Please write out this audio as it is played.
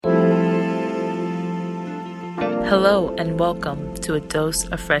Hello and welcome to A Dose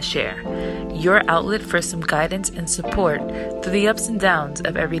of Fresh Air, your outlet for some guidance and support through the ups and downs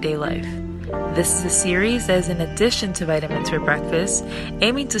of everyday life. This is a series that is in addition to vitamins for breakfast,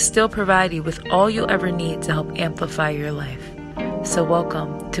 aiming to still provide you with all you'll ever need to help amplify your life. So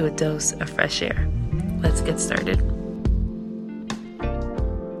welcome to A Dose of Fresh Air. Let's get started.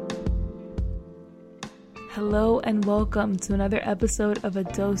 Hello and welcome to another episode of A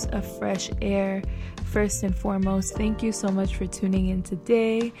Dose of Fresh Air. First and foremost, thank you so much for tuning in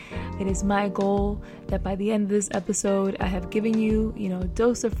today. It is my goal that by the end of this episode, I have given you, a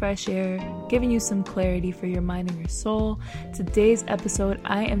dose of fresh air, giving you some clarity for your mind and your soul. Today's episode,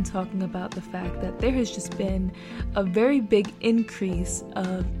 I am talking about the fact that there has just been a very big increase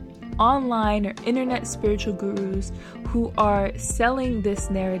of online or internet spiritual gurus who are selling this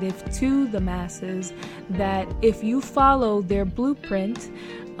narrative to the masses that if you follow their blueprint,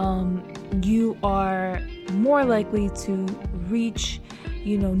 you are more likely to reach,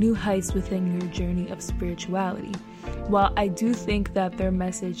 new heights within your journey of spirituality. While I do think that their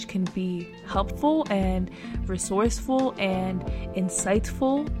message can be helpful and resourceful and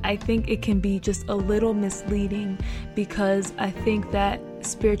insightful, I think it can be just a little misleading because I think that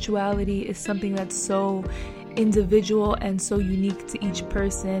spirituality is something that's so individual and so unique to each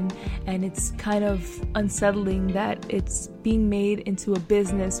person, and it's kind of unsettling that it's being made into a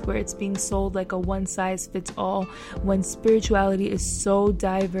business where it's being sold like a one-size-fits-all when spirituality is so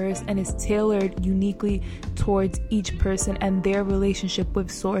diverse and is tailored uniquely towards each person and their relationship with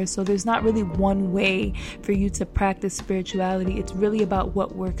Source. So there's not really one way for you to practice spirituality. It's really about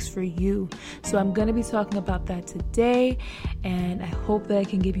what works for you. So I'm going to be talking about that today, and I hope that I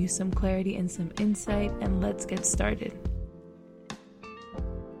can give you some clarity and some insight, and let's get started.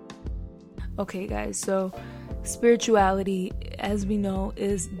 Okay, guys, so spirituality, as we know,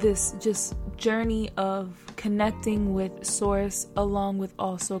 is this just journey of connecting with Source along with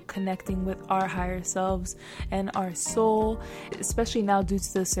also connecting with our higher selves and our soul, especially now due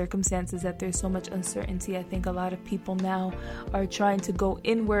to the circumstances that there's so much uncertainty. I think a lot of people now are trying to go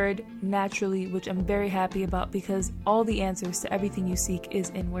inward naturally, which I'm very happy about because all the answers to everything you seek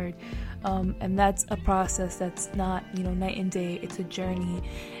is inward. And that's a process that's not, night and day. It's a journey.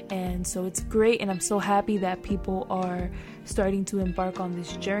 And so it's great. And I'm so happy that people are starting to embark on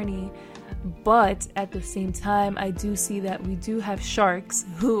this journey. But at the same time, I do see that we do have sharks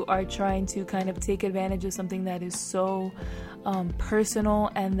who are trying to kind of take advantage of something that is so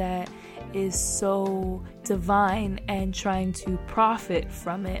personal and that is so divine and trying to profit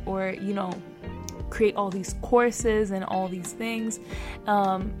from it or, create all these courses and all these things.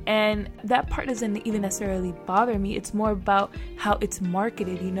 And that part doesn't even necessarily bother me. It's more about how it's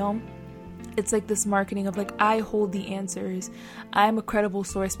marketed, It's like this marketing of like, I hold the answers. I'm a credible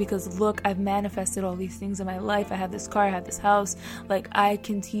source because look, I've manifested all these things in my life. I have this car, I have this house. Like I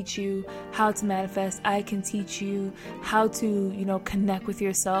can teach you how to manifest. I can teach you how to, connect with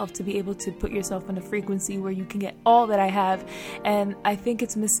yourself, to be able to put yourself on a frequency where you can get all that I have. And I think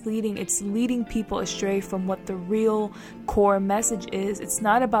it's misleading. It's leading people astray from what the real core message is. It's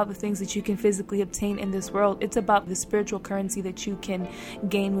not about the things that you can physically obtain in this world. It's about the spiritual currency that you can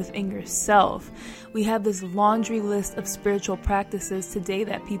gain within yourself. We have this laundry list of spiritual practices today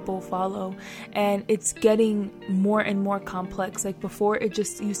that people follow, and it's getting more and more complex. Like before, it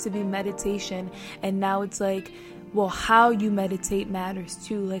just used to be meditation, and now it's like, well, how you meditate matters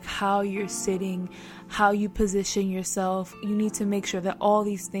too, like how you're sitting, how you position yourself. You need to make sure that all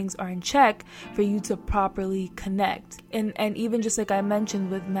these things are in check for you to properly connect. And even just like I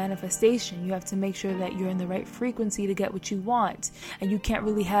mentioned with manifestation, you have to make sure that you're in the right frequency to get what you want. And you can't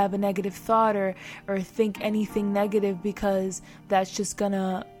really have a negative thought or think anything negative because that's just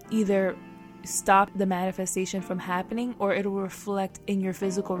gonna either stop the manifestation from happening or it will reflect in your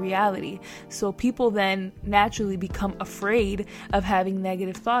physical reality. So people then naturally become afraid of having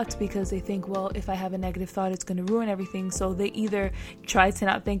negative thoughts because they think, well, if I have a negative thought, it's going to ruin everything. So they either try to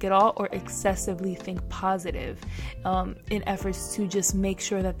not think at all or excessively think positive in efforts to just make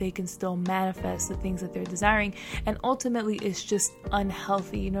sure that they can still manifest the things that they're desiring. And ultimately, it's just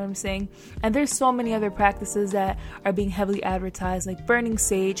unhealthy. You know what I'm saying? And there's so many other practices that are being heavily advertised, like burning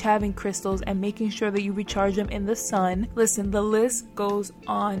sage, having crystals, and making sure that you recharge them in the sun. Listen, the list goes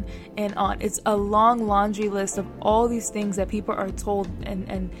on and on. It's a long laundry list of all these things that people are told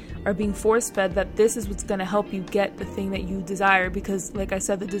and are being force-fed that this is what's going to help you get the thing that you desire, because like I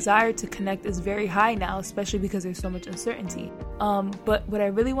said, the desire to connect is very high now, especially because there's so much uncertainty. But what I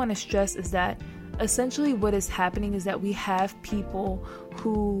really want to stress is that essentially what is happening is that we have people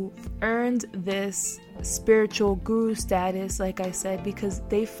who earned this spiritual guru status, like I said, because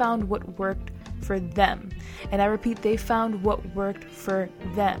they found what worked for them. And I repeat, they found what worked for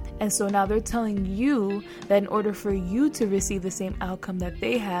them. And so now they're telling you that in order for you to receive the same outcome that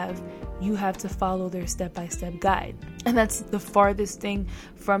they have, you have to follow their step-by-step guide. And that's the farthest thing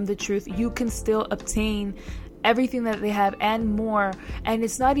from the truth. You can still obtain everything that they have and more. And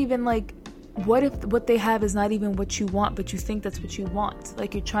it's not even like, what if what they have is not even what you want, but you think that's what you want?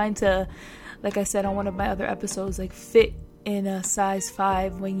 Like you're trying to, like I said on one of my other episodes, like fit in a size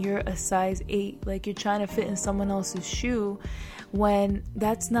 5 when you're a size 8. Like you're trying to fit in someone else's shoe when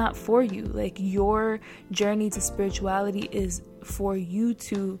that's not for you. Like your journey to spirituality is for you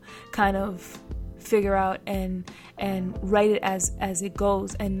to kind of figure out and write it as it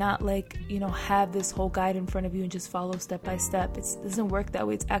goes, and not like, you know, have this whole guide in front of you and just follow step by step. It doesn't work that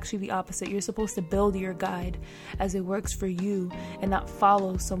way. It's actually the opposite. You're supposed to build your guide as it works for you and not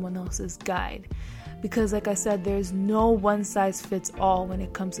follow someone else's guide, because like I said, there's no one size fits all when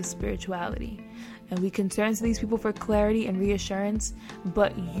it comes to spirituality. And we can turn to these people for clarity and reassurance,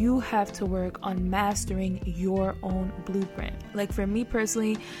 but you have to work on mastering your own blueprint. Like for me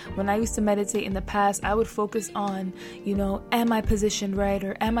personally, when I used to meditate in the past, I would focus on, you know, am I positioned right,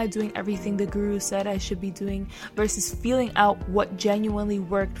 or am I doing everything the guru said I should be doing, versus feeling out what genuinely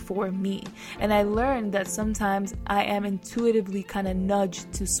worked for me. And I learned that sometimes I am intuitively kind of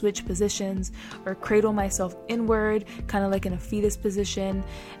nudged to switch positions or cradle myself inward, kind of like in a fetus position.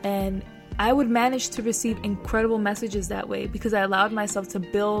 And I would manage to receive incredible messages that way because I allowed myself to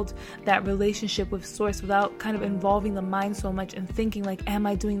build that relationship with Source without kind of involving the mind so much and thinking like, am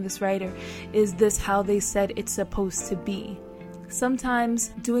I doing this right, or is this how they said it's supposed to be? Sometimes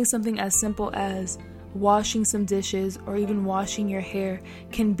doing something as simple as washing some dishes or even washing your hair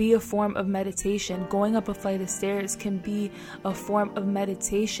can be a form of meditation. Going up a flight of stairs can be a form of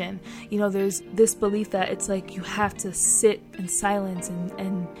meditation. You know, there's this belief that it's like you have to sit in silence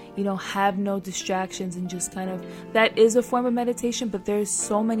and you know, have no distractions and just kind of, that is a form of meditation, but there's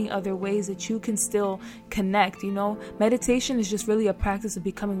so many other ways that you can still connect. You know, meditation is just really a practice of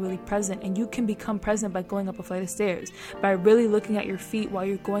becoming really present, and you can become present by going up a flight of stairs, by really looking at your feet while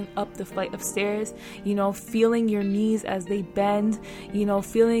you're going up the flight of stairs. You know, feeling your knees as they bend, you know,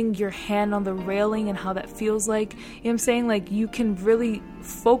 feeling your hand on the railing and how that feels like. You know what I'm saying? Like you can really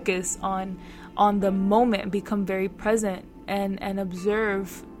focus on the moment and become very present and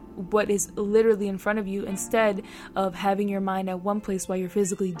observe what is literally in front of you instead of having your mind at one place while you're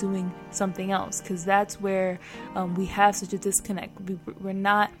physically doing something else, because that's where we have such a disconnect. We're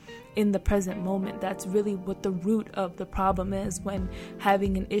not in the present moment. That's really what the root of the problem is when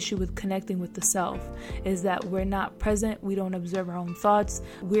having an issue with connecting with the self, is that we're not present. We don't observe our own thoughts.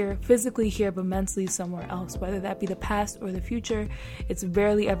 We're physically here but mentally somewhere else, whether that be the past or the future. It's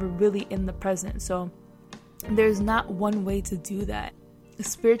rarely ever really in the present. So there's not one way to do that.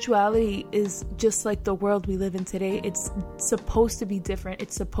 Spirituality is just like the world we live in today. It's supposed to be different.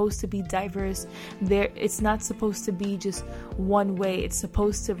 It's supposed to be diverse. It's not supposed to be just one way. It's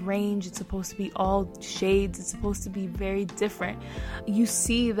supposed to range. It's supposed to be all shades. It's supposed to be very different. You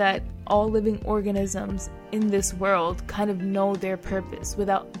see that all living organisms in this world kind of know their purpose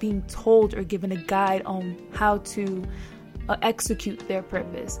without being told or given a guide on how to execute their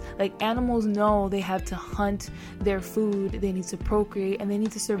purpose. Like animals know they have to hunt their food, they need to procreate, and they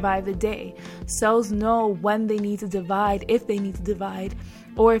need to survive the day. Cells know when they need to divide, if they need to divide,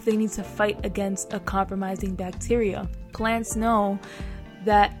 or if they need to fight against a compromising bacteria. Plants know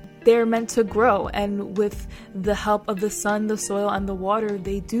that they're meant to grow, and with the help of the sun, the soil, and the water,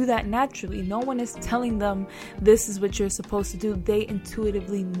 they do that naturally. No one is telling them this is what you're supposed to do. They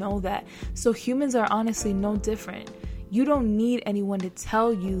intuitively know that. So humans are honestly no different. You don't need anyone to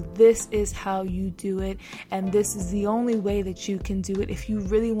tell you this is how you do it, and this is the only way that you can do it if you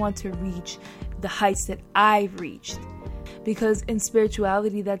really want to reach the heights that I've reached. Because in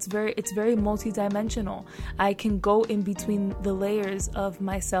spirituality, it's very multidimensional. I can go in between the layers of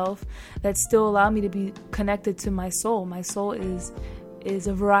myself that still allow me to be connected to my soul. My soul is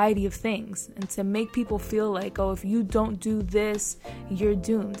a variety of things, and to make people feel like, oh, if you don't do this, you're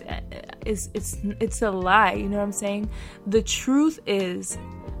doomed, it's a lie. You know what I'm saying? The truth is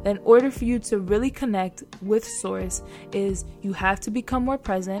that in order for you to really connect with Source, is you have to become more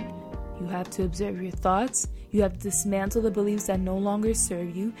present. You have to observe your thoughts. You have to dismantle the beliefs that no longer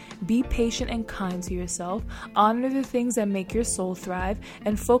serve you. Be patient and kind to yourself. Honor the things that make your soul thrive,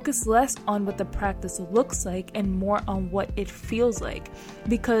 and focus less on what the practice looks like and more on what it feels like.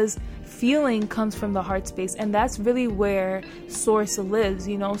 Because feeling comes from the heart space, and that's really where Source lives.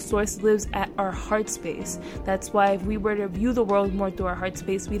 You know, Source lives at our heart space. That's why if we were to view the world more through our heart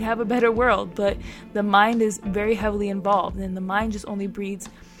space, we'd have a better world. But the mind is very heavily involved, and the mind just only breeds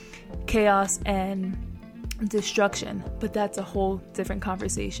chaos and destruction, but that's a whole different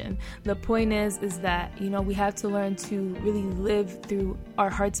conversation. The point is that, you know, we have to learn to really live through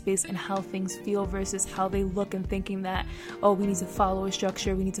our heart space and how things feel versus how they look, and thinking that, oh, we need to follow a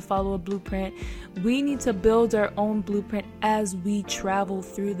structure, we need to follow a blueprint. We need to build our own blueprint as we travel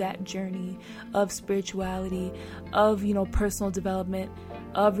through that journey of spirituality, of, you know, personal development,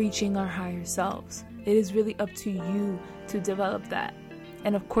 of reaching our higher selves. It is really up to you to develop that.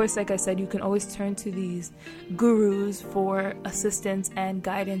 And of course, like I said, you can always turn to these gurus for assistance and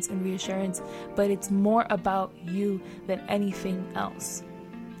guidance and reassurance, but it's more about you than anything else.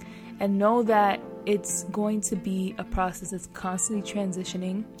 And know that it's going to be a process that's constantly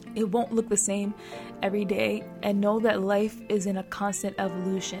transitioning. It won't look the same every day. And know that life is in a constant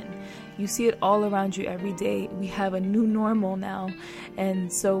evolution. You see it all around you every day. We have a new normal now.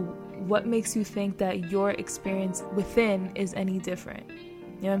 And so what makes you think that your experience within is any different?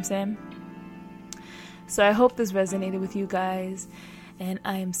 You know what I'm saying? So I hope this resonated with you guys. And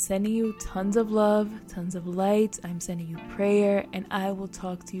I am sending you tons of love, tons of light. I'm sending you prayer. And I will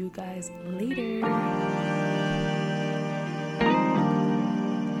talk to you guys later.